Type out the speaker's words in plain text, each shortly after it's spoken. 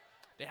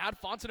They had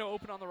Fontenot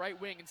open on the right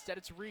wing. Instead,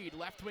 it's Reed.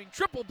 Left wing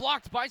triple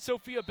blocked by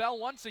Sofia Bell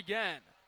once again.